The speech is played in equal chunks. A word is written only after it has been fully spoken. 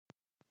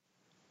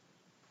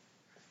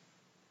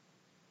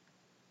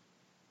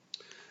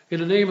In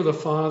the name of the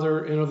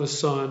Father, and of the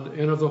Son,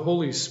 and of the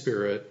Holy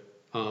Spirit.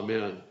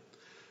 Amen.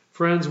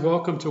 Friends,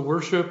 welcome to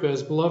worship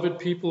as beloved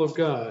people of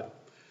God.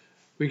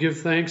 We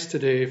give thanks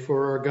today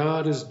for our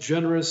God is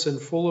generous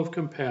and full of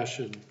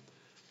compassion.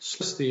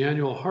 The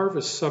annual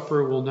harvest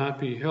supper will not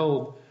be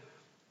held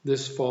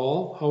this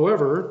fall.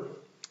 However,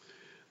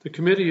 the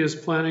committee is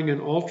planning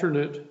an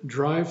alternate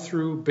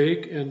drive-through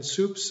bake and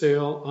soup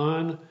sale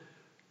on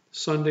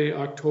Sunday,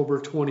 October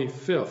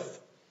 25th.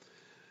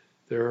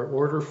 There are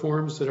order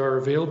forms that are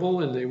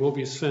available, and they will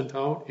be sent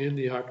out in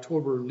the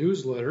October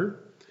newsletter.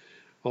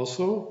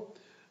 Also,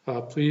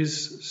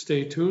 please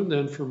stay tuned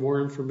then for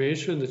more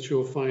information that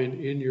you'll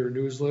find in your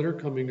newsletter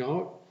coming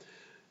out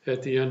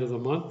at the end of the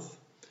month.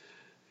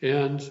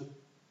 And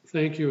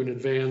thank you in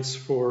advance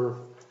for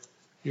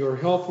your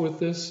help with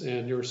this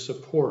and your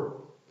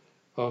support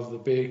of the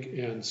bake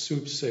and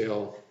soup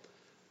sale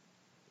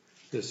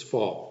this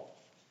fall.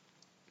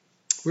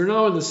 We're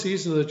now in the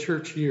season of the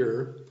church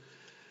year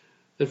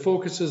that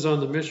focuses on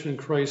the mission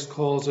Christ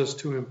calls us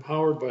to,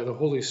 empowered by the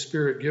Holy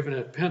Spirit given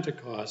at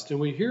Pentecost. And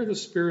we hear the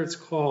Spirit's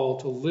call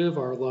to live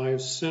our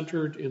lives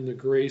centered in the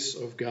grace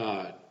of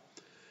God.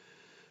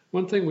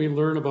 One thing we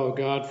learn about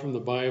God from the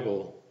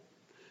Bible,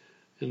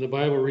 in the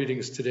Bible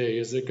readings today,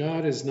 is that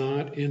God is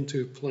not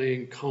into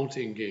playing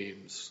counting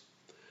games.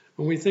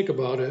 When we think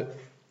about it,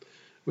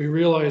 we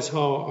realize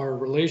how our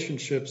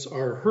relationships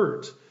are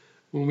hurt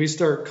when we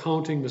start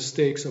counting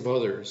mistakes of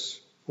others,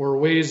 or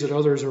ways that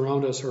others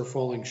around us are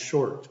falling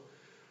short.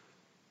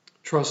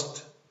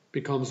 Trust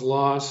becomes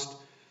lost.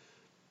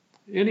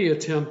 Any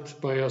attempt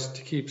by us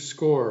to keep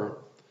score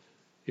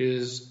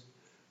is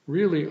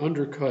really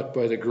undercut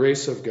by the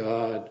grace of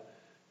God,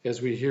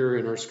 as we hear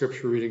in our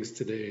scripture readings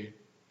today.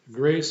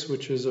 Grace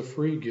which is a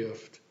free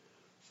gift,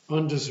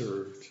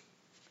 undeserved.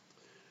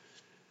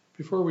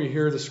 Before we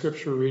hear the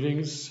scripture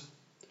readings,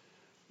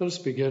 let us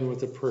begin with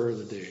the prayer of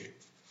the day.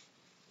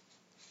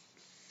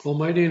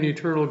 Almighty and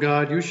eternal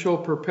God, you show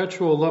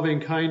perpetual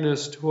loving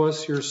kindness to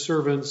us, your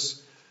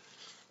servants,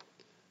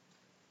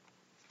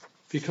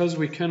 because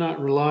we cannot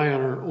rely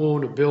on our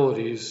own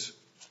abilities.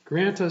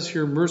 Grant us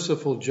your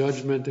merciful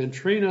judgment and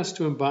train us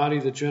to embody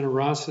the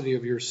generosity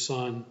of your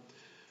Son,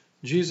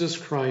 Jesus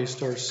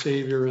Christ, our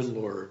Savior and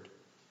Lord.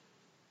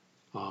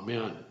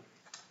 Amen.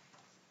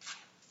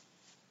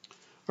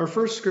 Our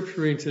first scripture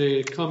reading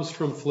today comes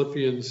from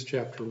Philippians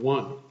chapter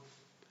 1.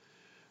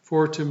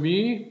 For to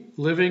me,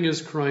 living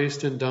is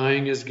Christ and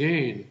dying is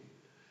gain.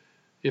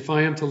 If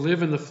I am to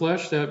live in the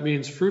flesh, that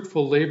means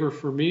fruitful labor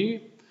for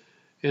me,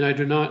 and I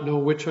do not know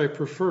which I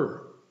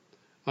prefer.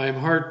 I am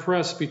hard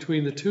pressed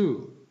between the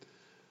two.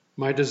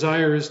 My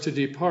desire is to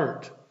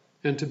depart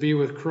and to be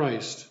with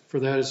Christ,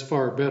 for that is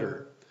far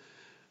better.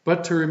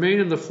 But to remain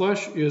in the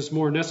flesh is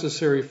more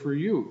necessary for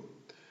you.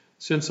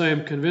 Since I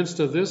am convinced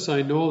of this,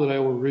 I know that I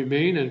will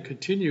remain and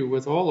continue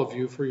with all of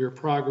you for your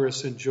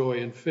progress and joy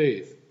and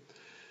faith,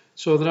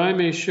 so that I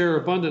may share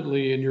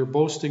abundantly in your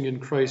boasting in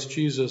Christ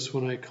Jesus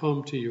when I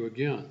come to you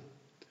again.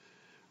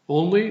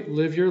 Only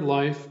live your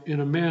life in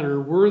a manner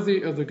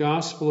worthy of the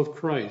gospel of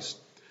Christ,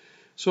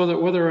 so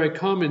that whether I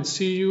come and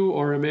see you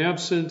or am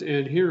absent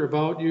and hear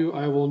about you,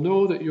 I will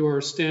know that you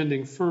are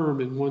standing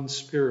firm in one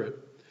spirit,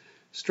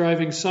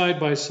 striving side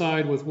by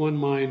side with one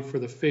mind for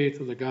the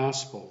faith of the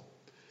gospel,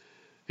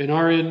 and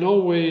are in no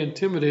way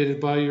intimidated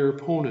by your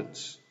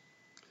opponents.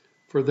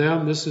 For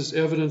them, this is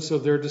evidence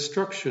of their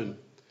destruction,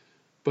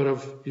 but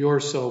of your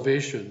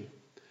salvation.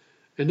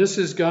 And this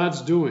is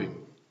God's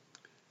doing,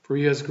 for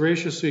he has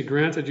graciously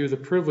granted you the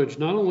privilege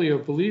not only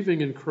of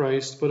believing in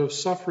Christ, but of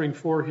suffering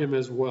for him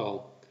as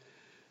well,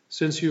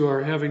 since you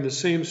are having the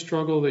same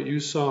struggle that you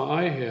saw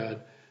I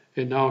had,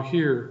 and now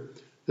hear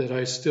that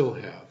I still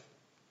have.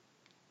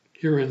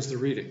 Here ends the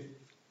reading.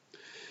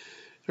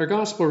 Our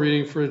gospel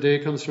reading for today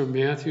comes from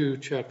Matthew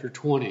chapter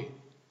 20.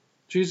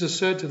 Jesus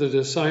said to the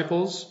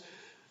disciples,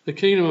 "The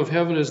kingdom of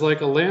heaven is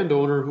like a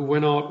landowner who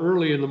went out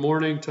early in the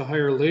morning to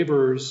hire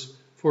laborers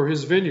for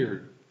his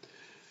vineyard.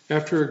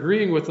 After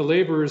agreeing with the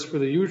laborers for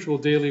the usual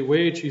daily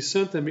wage, he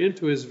sent them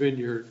into his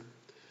vineyard.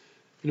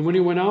 And when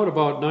he went out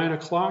about 9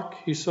 o'clock,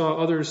 he saw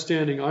others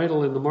standing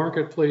idle in the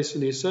marketplace,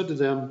 and he said to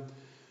them,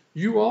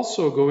 'You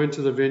also go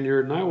into the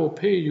vineyard, and I will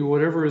pay you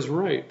whatever is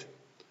right.'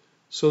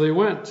 So they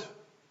went.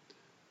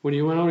 When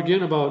he went out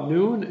again about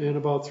noon and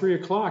about 3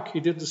 o'clock,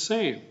 he did the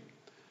same.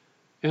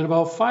 And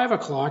about 5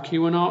 o'clock, he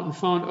went out and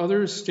found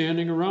others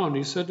standing around.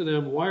 He said to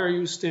them, 'Why are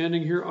you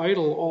standing here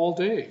idle all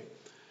day?'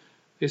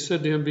 They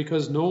said to him,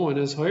 'Because no one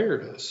has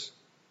hired us.'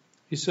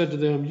 He said to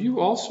them, 'You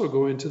also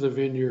go into the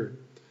vineyard.'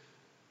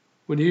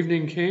 When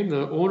evening came,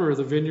 the owner of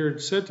the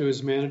vineyard said to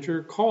his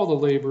manager, 'Call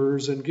the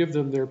laborers and give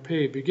them their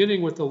pay,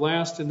 beginning with the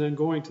last and then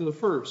going to the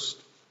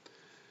first.'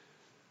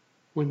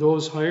 When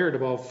those hired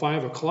about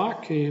 5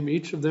 o'clock came,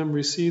 each of them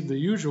received the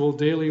usual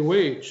daily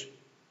wage.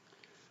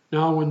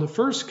 Now, when the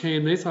first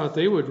came, they thought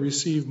they would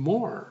receive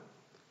more,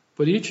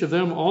 but each of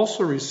them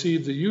also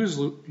received the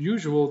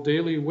usual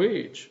daily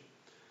wage.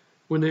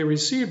 When they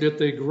received it,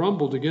 they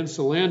grumbled against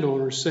the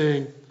landowner,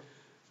 saying,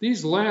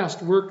 These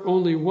last worked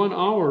only 1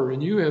 hour,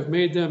 and you have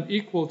made them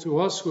equal to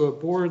us who have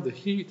borne the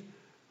heat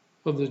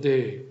of the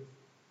day,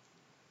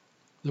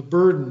 the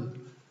burden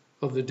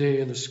of the day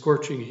and the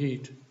scorching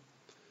heat.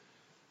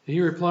 And he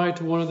replied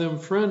to one of them,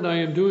 Friend, I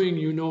am doing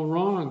you no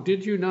wrong.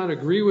 Did you not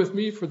agree with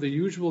me for the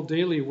usual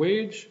daily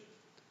wage?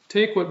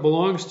 Take what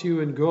belongs to you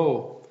and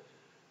go.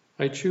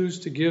 I choose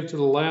to give to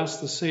the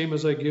last the same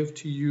as I give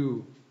to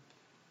you.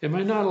 Am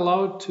I not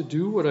allowed to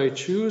do what I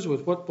choose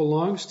with what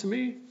belongs to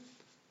me?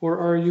 Or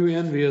are you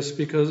envious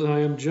because I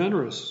am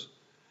generous?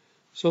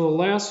 So the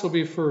last will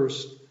be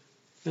first,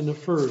 and the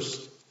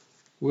first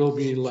will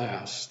be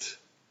last.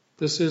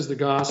 This is the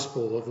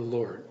gospel of the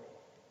Lord.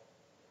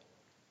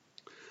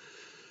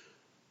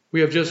 We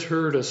have just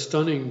heard a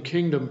stunning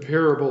kingdom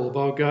parable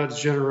about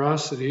God's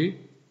generosity.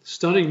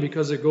 Stunning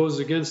because it goes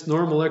against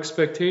normal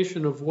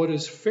expectation of what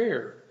is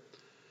fair,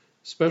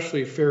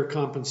 especially fair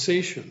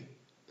compensation.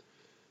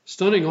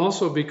 Stunning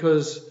also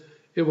because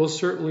it will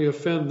certainly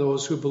offend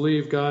those who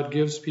believe God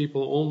gives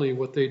people only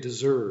what they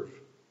deserve.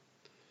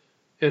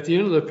 At the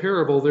end of the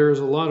parable, there is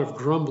a lot of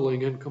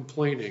grumbling and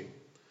complaining.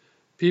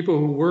 People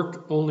who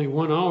worked only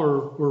 1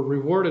 hour were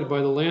rewarded by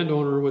the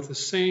landowner with the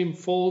same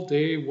full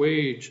day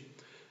wage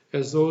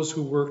as those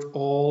who worked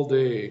all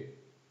day.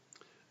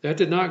 That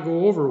did not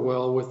go over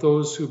well with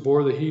those who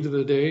bore the heat of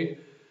the day,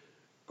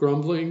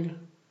 grumbling,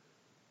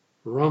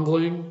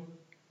 rumbling,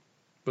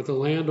 but the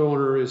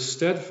landowner is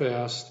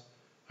steadfast.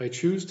 I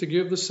choose to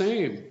give the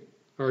same.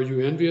 Are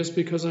you envious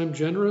because I'm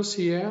generous,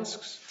 he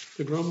asks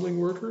the grumbling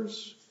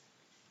workers.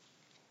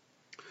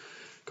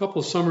 A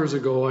couple of summers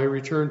ago, I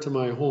returned to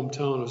my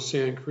hometown of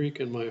Sand Creek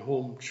and my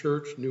home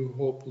church, New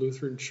Hope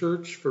Lutheran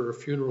Church, for a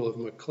funeral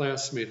of a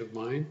classmate of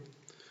mine.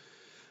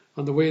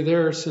 On the way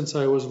there, since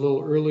I was a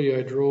little early,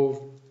 I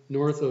drove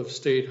north of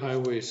State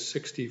Highway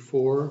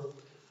 64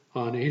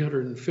 on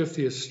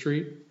 850th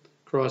Street,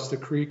 across the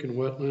creek and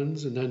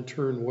wetlands, and then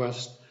turned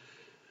west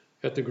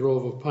at the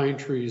grove of pine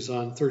trees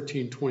on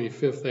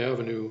 1325th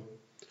Avenue.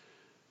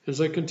 As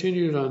I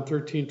continued on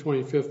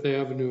 1325th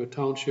Avenue, a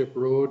township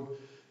road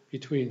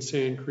between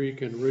Sand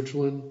Creek and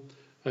Ridgeland,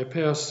 I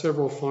passed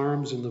several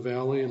farms in the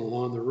valley and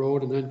along the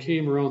road, and then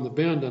came around the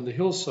bend on the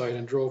hillside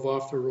and drove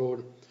off the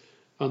road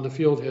on the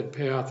fieldhead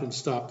path and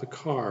stopped the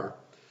car.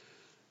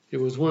 It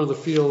was one of the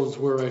fields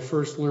where I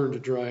first learned to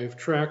drive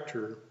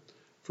tractor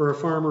for a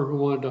farmer who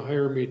wanted to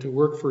hire me to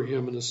work for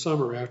him in the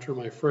summer after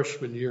my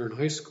freshman year in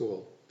high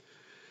school.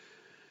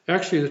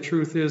 Actually, the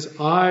truth is,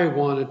 I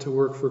wanted to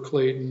work for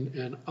Clayton,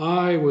 and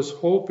I was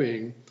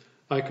hoping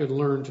I could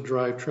learn to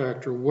drive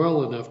tractor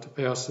well enough to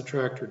pass the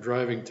tractor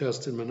driving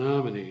test in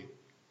Menominee.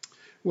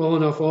 Well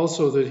enough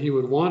also that he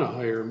would want to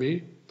hire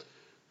me,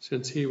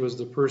 since he was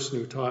the person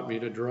who taught me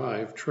to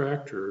drive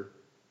tractor.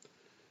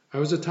 I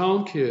was a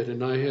town kid,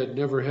 and I had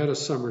never had a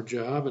summer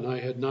job, and I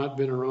had not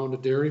been around a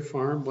dairy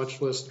farm,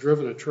 much less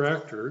driven a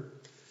tractor.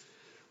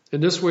 In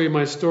this way,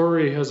 my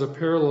story has a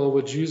parallel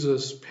with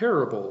Jesus'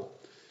 parable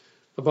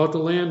about the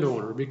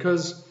landowner,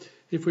 because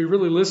if we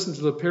really listen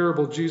to the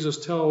parable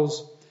Jesus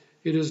tells,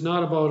 it is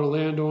not about a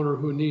landowner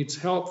who needs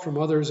help from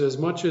others as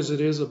much as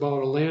it is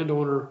about a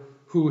landowner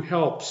who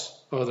helps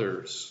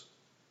others.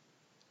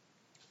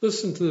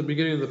 Listen to the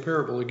beginning of the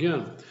parable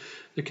again.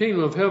 The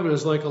kingdom of heaven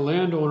is like a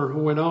landowner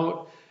who went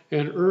out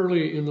and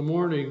early in the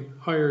morning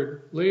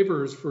hired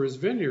laborers for his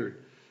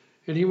vineyard.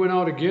 And he went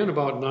out again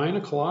about 9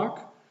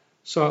 o'clock,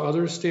 saw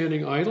others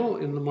standing idle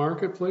in the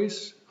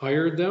marketplace,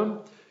 hired them,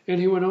 and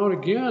he went out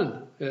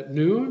again at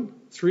noon,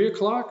 3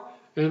 o'clock,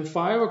 and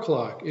 5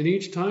 o'clock. And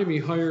each time he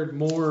hired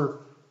more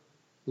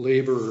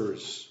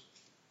laborers.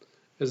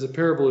 As the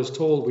parable is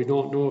told, we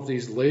don't know if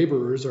these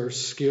laborers are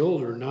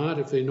skilled or not,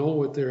 if they know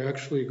what they're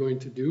actually going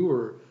to do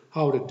or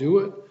how to do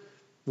it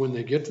when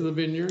they get to the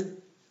vineyard.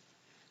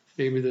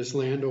 Maybe this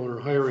landowner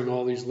hiring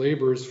all these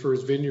laborers for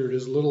his vineyard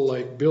is a little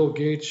like Bill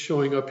Gates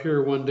showing up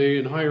here one day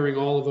and hiring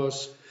all of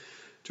us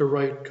to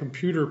write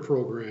computer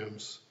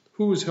programs.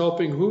 Who's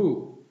helping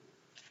who?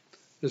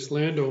 This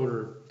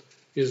landowner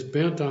is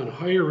bent on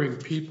hiring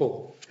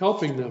people,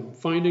 helping them,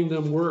 finding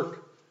them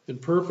work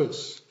and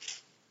purpose.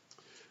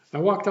 I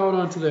walked out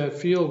onto that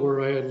field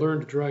where I had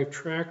learned to drive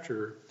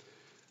tractor,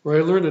 where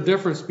I learned the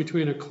difference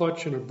between a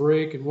clutch and a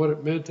brake and what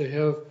it meant to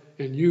have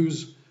and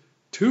use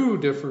 2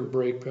 different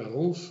brake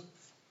pedals.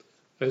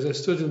 As I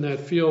stood in that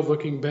field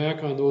looking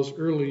back on those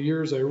early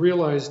years, I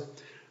realized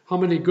how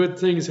many good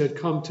things had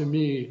come to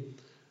me,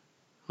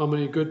 how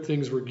many good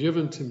things were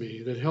given to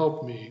me that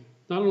helped me,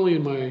 not only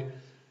in my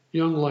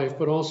young life,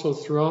 but also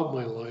throughout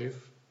my life.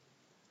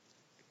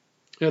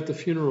 At the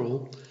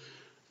funeral,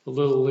 a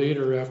little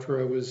later after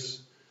I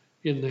was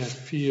in that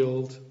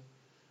field,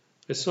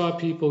 I saw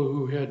people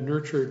who had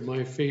nurtured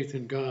my faith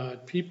in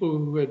God, people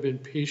who had been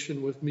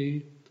patient with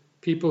me,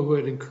 people who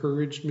had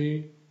encouraged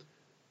me,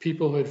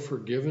 people who had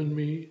forgiven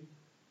me,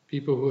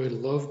 people who had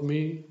loved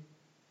me.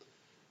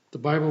 The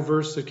Bible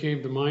verse that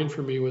came to mind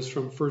for me was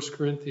from 1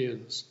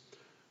 Corinthians.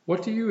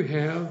 What do you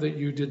have that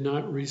you did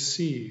not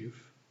receive?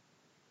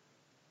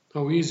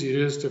 How easy it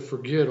is to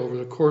forget over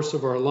the course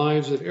of our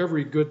lives that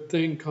every good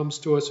thing comes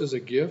to us as a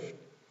gift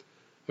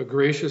a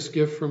gracious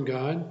gift from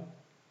God.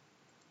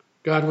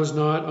 God was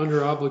not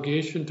under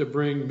obligation to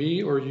bring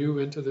me or you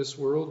into this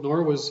world,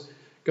 nor was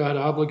God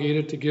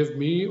obligated to give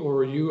me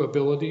or you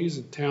abilities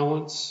and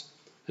talents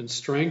and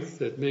strength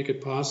that make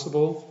it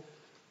possible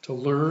to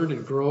learn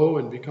and grow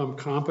and become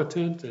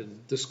competent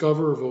and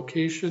discover a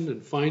vocation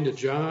and find a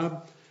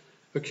job,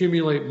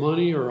 accumulate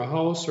money or a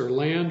house or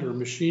land or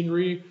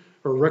machinery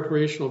or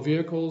recreational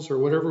vehicles or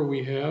whatever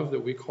we have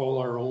that we call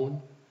our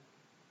own.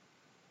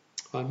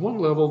 On one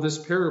level, this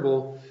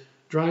parable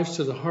drives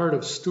to the heart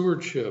of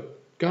stewardship.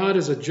 God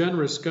is a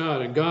generous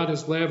God, and God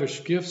has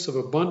lavished gifts of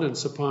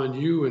abundance upon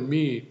you and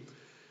me,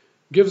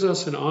 gives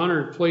us an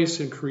honored place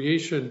in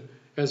creation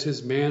as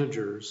his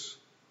managers.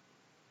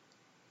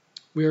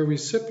 We are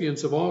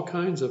recipients of all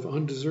kinds of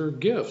undeserved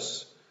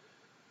gifts.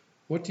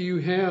 What do you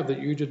have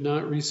that you did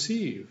not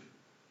receive?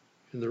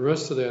 And the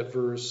rest of that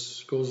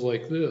verse goes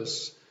like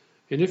this.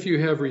 And if you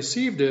have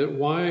received it,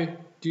 why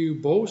do you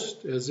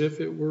boast as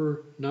if it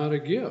were not a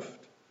gift?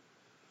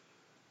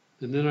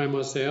 And then I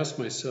must ask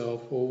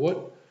myself,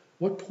 well,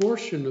 what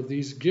portion of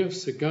these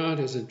gifts that God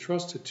has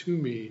entrusted to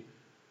me,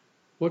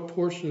 what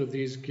portion of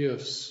these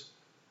gifts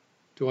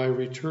do I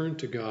return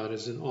to God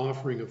as an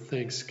offering of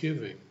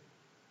thanksgiving,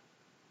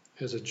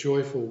 as a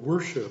joyful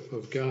worship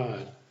of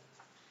God,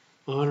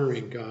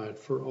 honoring God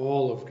for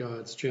all of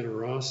God's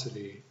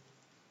generosity?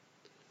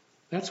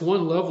 That's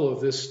one level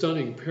of this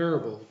stunning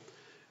parable.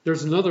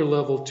 There's another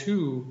level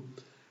too.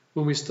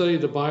 When we study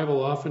the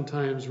Bible,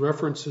 oftentimes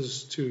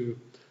references to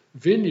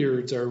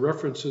vineyards are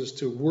references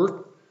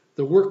to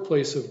the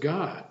workplace of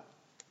God.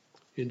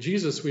 In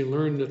Jesus, we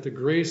learn that the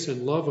grace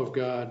and love of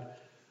God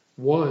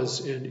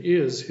was and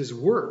is his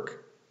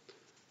work.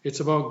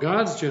 It's about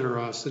God's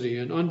generosity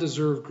and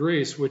undeserved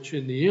grace, which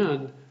in the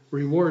end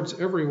rewards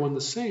everyone the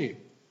same.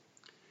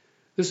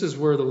 This is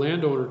where the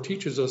landowner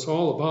teaches us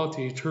all about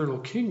the eternal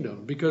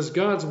kingdom, because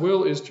God's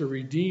will is to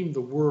redeem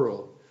the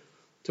world,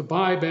 to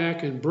buy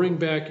back and bring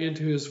back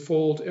into his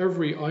fold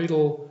every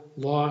idle,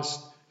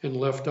 lost, and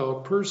left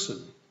out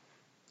person.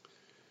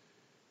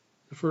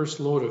 The first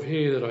load of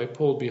hay that I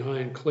pulled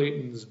behind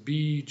Clayton's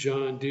B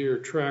John Deere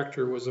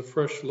tractor was a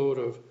fresh load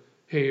of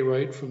hay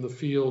right from the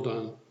field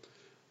on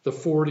the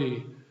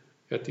 40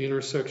 at the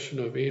intersection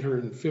of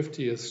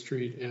 850th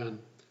Street and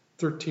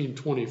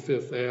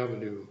 1325th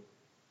Avenue.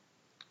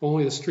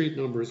 Only the street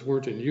numbers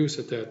weren't in use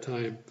at that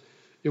time.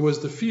 It was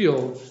the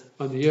field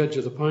on the edge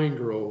of the pine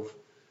grove.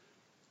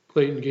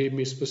 Clayton gave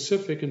me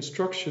specific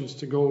instructions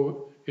to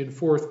go in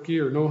fourth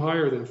gear, no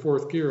higher than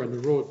fourth gear on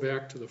the road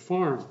back to the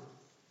farm.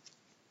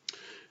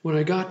 When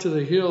I got to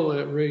the hill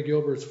at Ray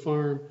Gilbert's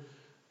farm,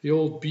 the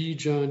old B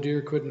John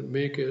Deere couldn't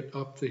make it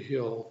up the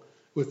hill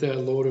with that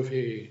load of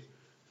hay.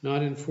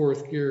 Not in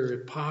fourth gear.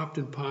 It popped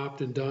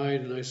and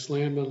died, and I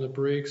slammed on the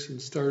brakes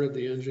and started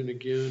the engine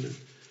again and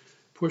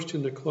pushed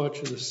in the clutch,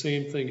 and the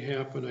same thing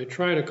happened. I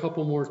tried a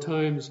couple more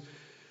times,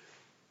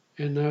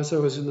 and as I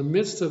was in the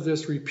midst of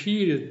this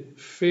repeated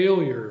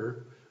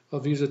failure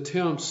of these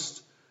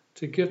attempts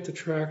to get the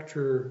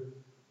tractor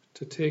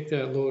to take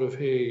that load of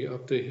hay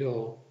up the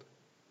hill,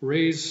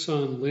 Ray's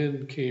son,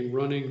 Lynn, came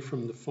running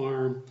from the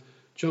farm,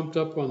 jumped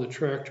up on the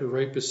tractor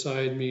right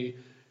beside me,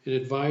 and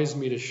advised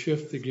me to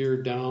shift the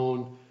gear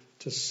down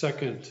to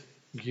second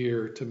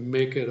gear to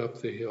make it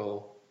up the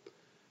hill.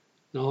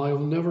 Now, I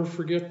will never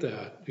forget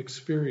that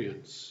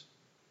experience.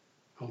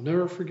 I'll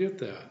never forget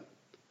that.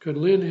 Could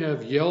Lynn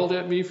have yelled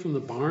at me from the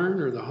barn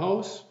or the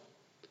house?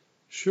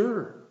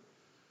 Sure.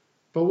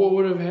 But what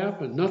would have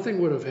happened?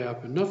 Nothing would have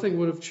happened. Nothing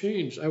would have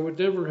changed. I would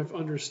never have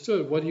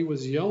understood what he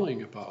was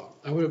yelling about.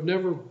 I would have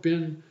never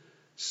been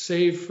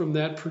saved from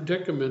that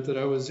predicament that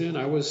I was in.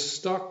 I was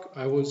stuck.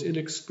 I was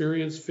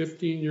inexperienced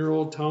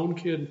 15-year-old town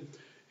kid,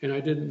 and I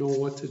didn't know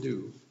what to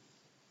do.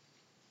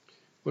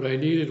 What I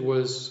needed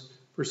was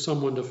for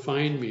someone to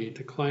find me,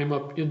 to climb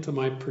up into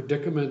my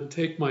predicament,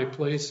 take my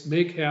place,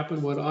 make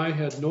happen what I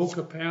had no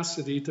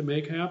capacity to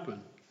make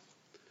happen.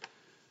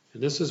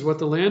 And this is what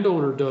the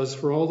landowner does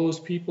for all those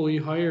people he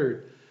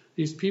hired.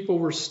 These people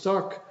were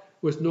stuck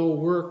with no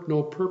work,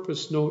 no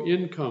purpose, no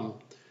income.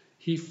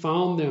 He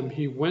found them,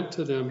 he went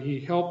to them, he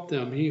helped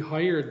them, he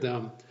hired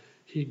them,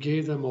 he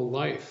gave them a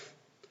life.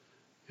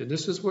 And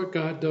this is what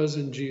God does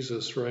in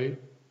Jesus, right?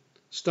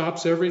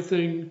 Stops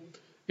everything,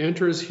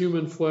 enters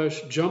human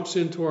flesh, jumps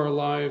into our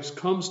lives,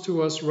 comes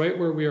to us right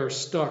where we are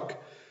stuck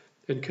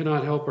and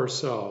cannot help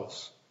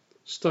ourselves,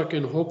 stuck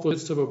in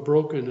hopelessness of a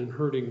broken and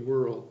hurting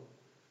world,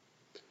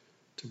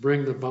 to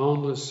bring the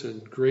boundless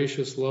and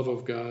gracious love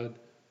of God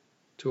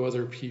to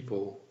other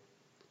people,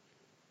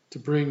 to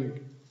bring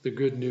the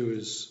good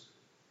news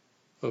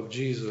of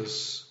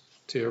Jesus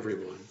to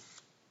everyone.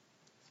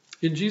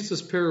 In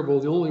Jesus' parable,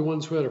 the only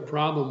ones who had a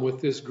problem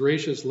with this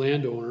gracious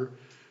landowner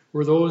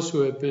were those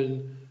who had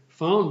been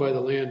found by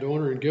the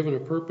landowner and given a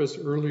purpose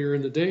earlier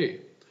in the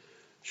day.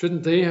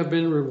 Shouldn't they have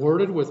been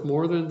rewarded with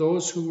more than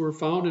those who were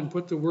found and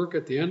put to work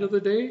at the end of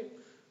the day?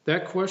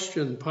 That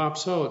question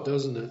pops out,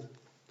 doesn't it?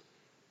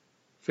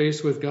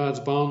 Faced with God's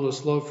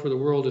boundless love for the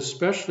world,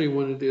 especially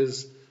when it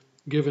is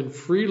given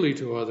freely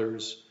to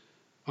others,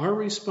 our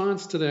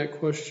response to that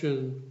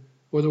question,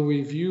 whether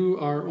we view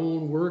our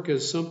own work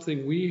as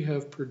something we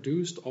have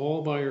produced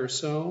all by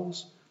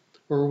ourselves,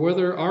 or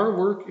whether our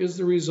work is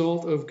the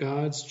result of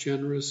God's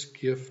generous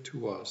gift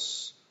to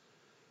us.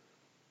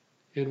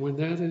 And when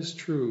that is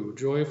true,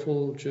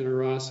 joyful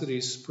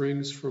generosity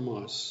springs from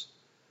us.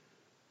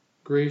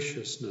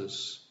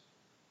 Graciousness,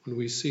 when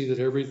we see that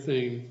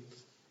everything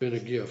has been a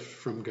gift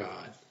from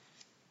God.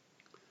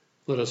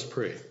 Let us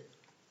pray.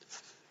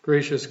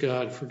 Gracious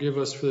God, forgive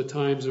us for the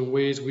times and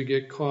ways we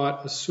get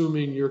caught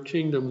assuming your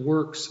kingdom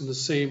works in the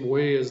same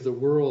way as the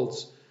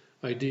world's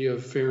idea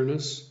of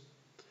fairness,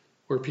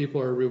 where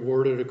people are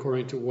rewarded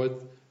according to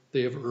what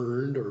they have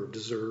earned or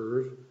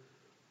deserve.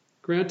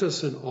 Grant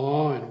us an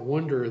awe and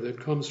wonder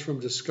that comes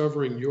from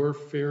discovering your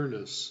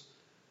fairness.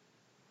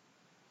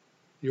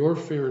 Your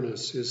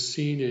fairness is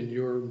seen in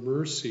your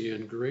mercy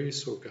and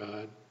grace, O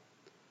God,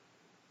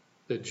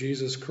 that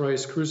Jesus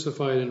Christ,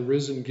 crucified and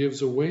risen,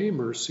 gives away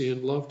mercy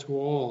and love to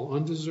all,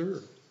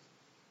 undeserved.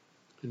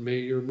 And may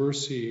your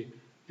mercy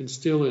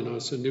instill in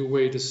us a new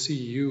way to see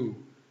you,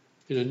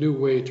 and a new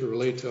way to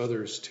relate to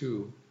others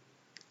too.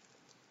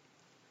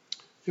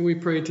 And we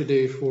pray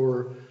today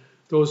for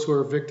those who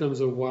are victims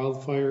of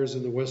wildfires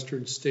in the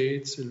western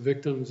states and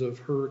victims of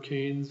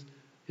hurricanes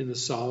in the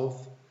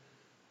south,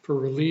 for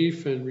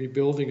relief and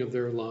rebuilding of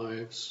their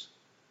lives.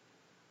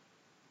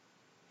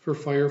 For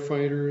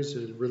firefighters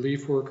and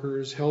relief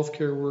workers,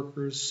 healthcare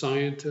workers,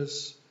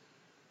 scientists,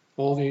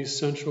 all the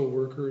essential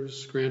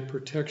workers, grant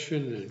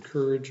protection and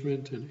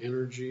encouragement and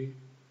energy.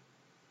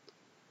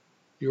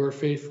 You are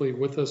faithfully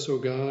with us, O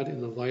God,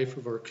 in the life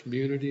of our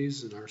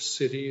communities and our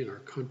city and our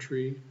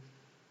country.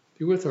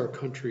 Be with our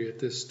country at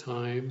this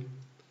time.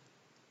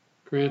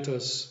 Grant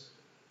us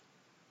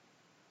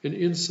an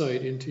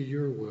insight into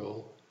your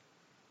will,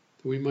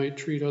 that we might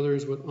treat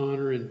others with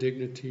honor and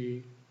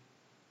dignity,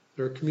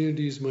 that our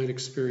communities might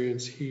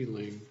experience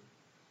healing.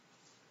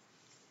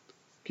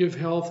 Give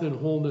health and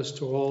wholeness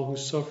to all who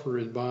suffer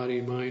in body,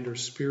 mind, or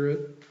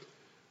spirit.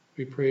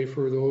 We pray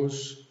for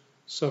those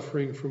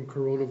suffering from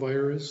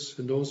coronavirus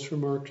and those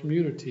from our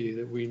community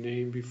that we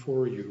name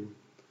before you.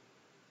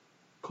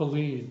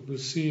 Colleen,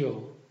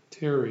 Lucille,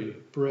 Terry,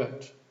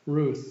 Brett,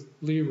 Ruth,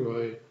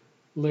 Leroy,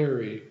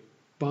 Larry,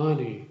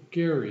 Bonnie,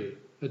 Gary,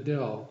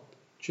 Adele,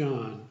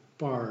 John,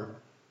 Barb,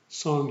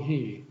 Song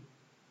Hee.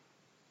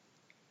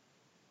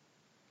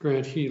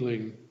 Grant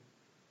healing.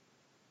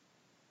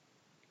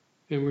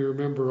 And we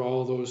remember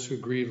all those who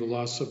grieve the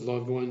loss of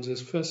loved ones,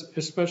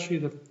 especially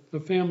the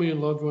family and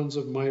loved ones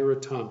of Myra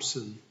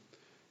Thompson.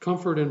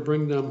 Comfort and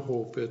bring them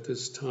hope at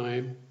this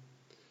time.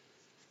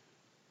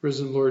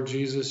 Risen Lord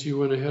Jesus, you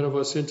went ahead of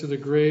us into the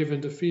grave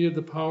and defeated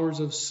the powers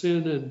of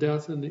sin and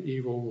death and the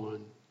evil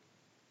one.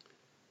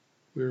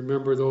 We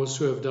remember those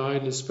who have died,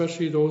 and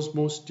especially those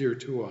most dear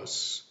to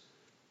us.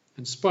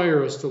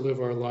 Inspire us to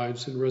live our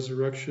lives in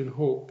resurrection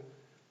hope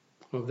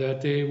of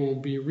that day when we'll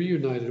be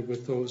reunited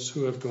with those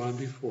who have gone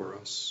before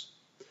us.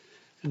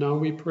 And now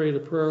we pray the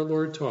prayer our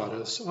Lord taught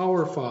us.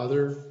 Our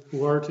Father,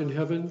 who art in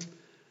heaven,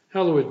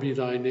 hallowed be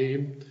thy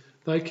name.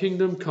 Thy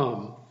kingdom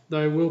come,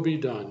 thy will be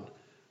done,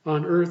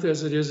 on earth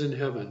as it is in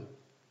heaven.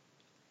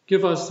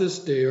 Give us this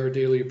day our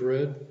daily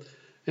bread,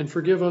 and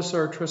forgive us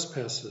our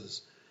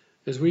trespasses,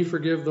 as we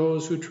forgive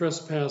those who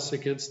trespass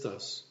against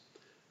us.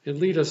 And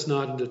lead us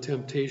not into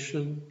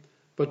temptation,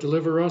 but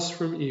deliver us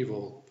from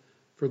evil.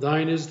 For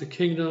thine is the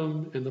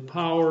kingdom, and the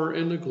power,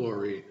 and the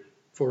glory,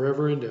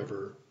 forever and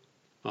ever.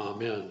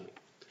 Amen.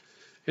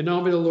 And now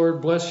may the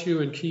Lord bless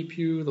you and keep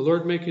you. The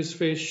Lord make his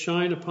face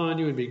shine upon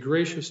you and be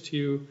gracious to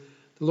you.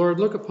 The Lord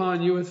look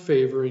upon you with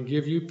favor and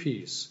give you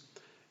peace.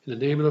 In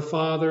the name of the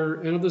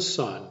Father, and of the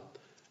Son,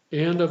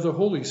 and of the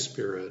Holy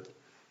Spirit.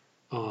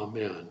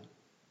 Amen.